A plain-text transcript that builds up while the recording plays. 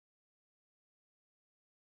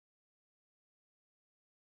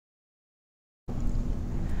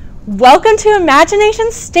Welcome to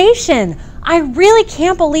Imagination Station. I really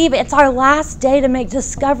can't believe it's our last day to make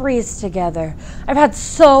discoveries together. I've had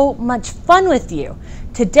so much fun with you.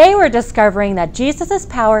 Today we're discovering that Jesus'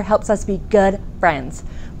 power helps us be good friends.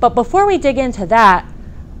 But before we dig into that,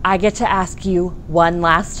 I get to ask you one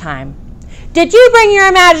last time. Did you bring your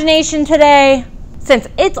imagination today? Since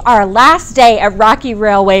it's our last day at Rocky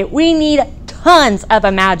Railway, we need tons of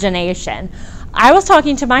imagination. I was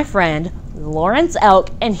talking to my friend, Lawrence Elk,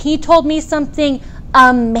 and he told me something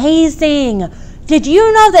amazing. Did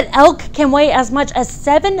you know that elk can weigh as much as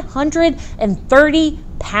 730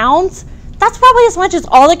 pounds? That's probably as much as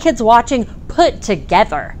all the kids watching put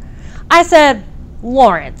together. I said,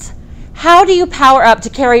 Lawrence, how do you power up to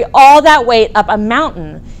carry all that weight up a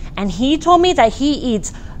mountain? And he told me that he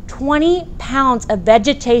eats 20 pounds of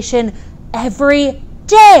vegetation every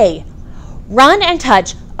day. Run and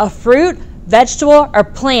touch a fruit, vegetable, or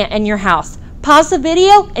plant in your house. Pause the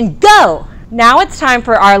video and go! Now it's time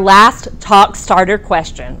for our last talk starter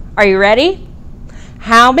question. Are you ready?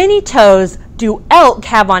 How many toes do elk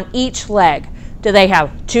have on each leg? Do they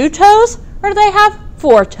have 2 toes or do they have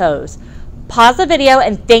 4 toes? Pause the video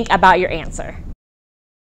and think about your answer.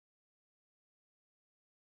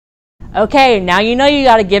 Okay, now you know you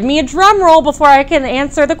gotta give me a drum roll before I can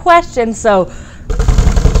answer the question, so.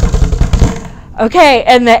 Okay,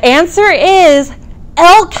 and the answer is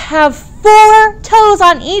elk have 4 toes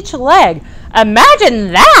on each leg.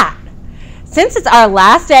 Imagine that! Since it's our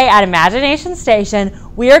last day at Imagination Station,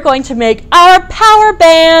 we are going to make our power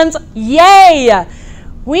bands. Yay!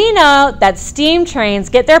 We know that steam trains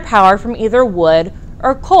get their power from either wood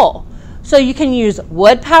or coal. So you can use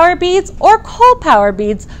wood power beads or coal power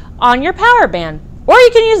beads on your power band, or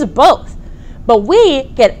you can use both. But we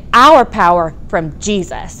get our power from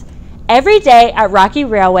Jesus. Every day at Rocky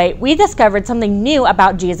Railway, we discovered something new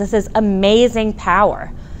about Jesus' amazing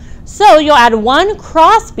power. So you'll add 1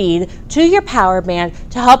 cross bead to your power band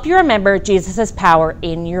to help you remember Jesus' power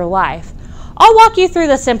in your life. I'll walk you through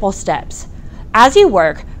the simple steps. As you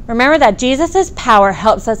work, remember that Jesus' power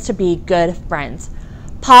helps us to be good friends.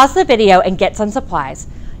 Pause the video and get some supplies.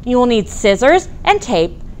 You will need scissors and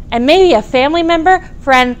tape, and maybe a family member,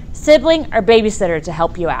 friend, sibling, or babysitter to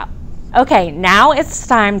help you out. Okay, now it's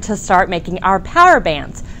time to start making our power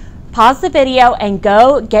bands. Pause the video and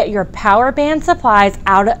go get your power band supplies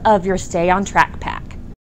out of your Stay on Track pack.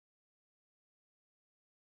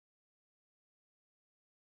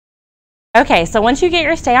 Okay, so once you get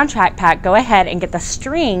your Stay on Track pack, go ahead and get the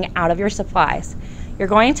string out of your supplies. You're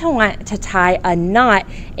going to want to tie a knot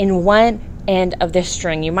in one end of this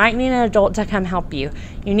string. You might need an adult to come help you.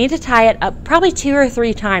 You need to tie it up probably 2 or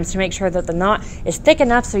 3 times to make sure that the knot is thick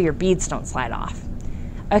enough so your beads don't slide off.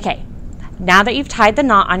 Okay, now that you've tied the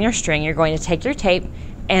knot on your string, you're going to take your tape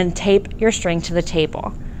and tape your string to the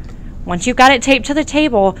table. Once you've got it taped to the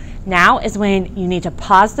table, now is when you need to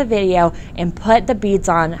pause the video and put the beads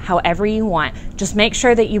on however you want. Just make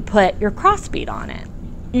sure that you put your cross bead on it.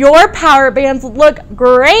 Your power bands look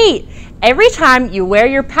great! Every time you wear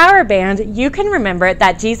your power band, you can remember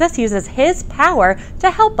that Jesus uses his power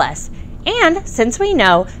to help us. And since we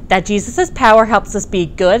know that Jesus' power helps us be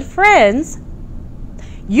good friends,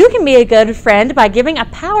 you can be a good friend by giving a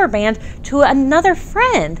power band to another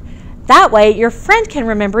friend. That way, your friend can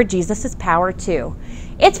remember Jesus' power too.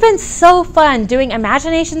 It's been so fun doing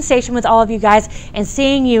Imagination Station with all of you guys and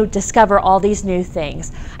seeing you discover all these new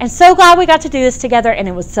things. I'm so glad we got to do this together and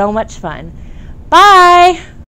it was so much fun. Bye!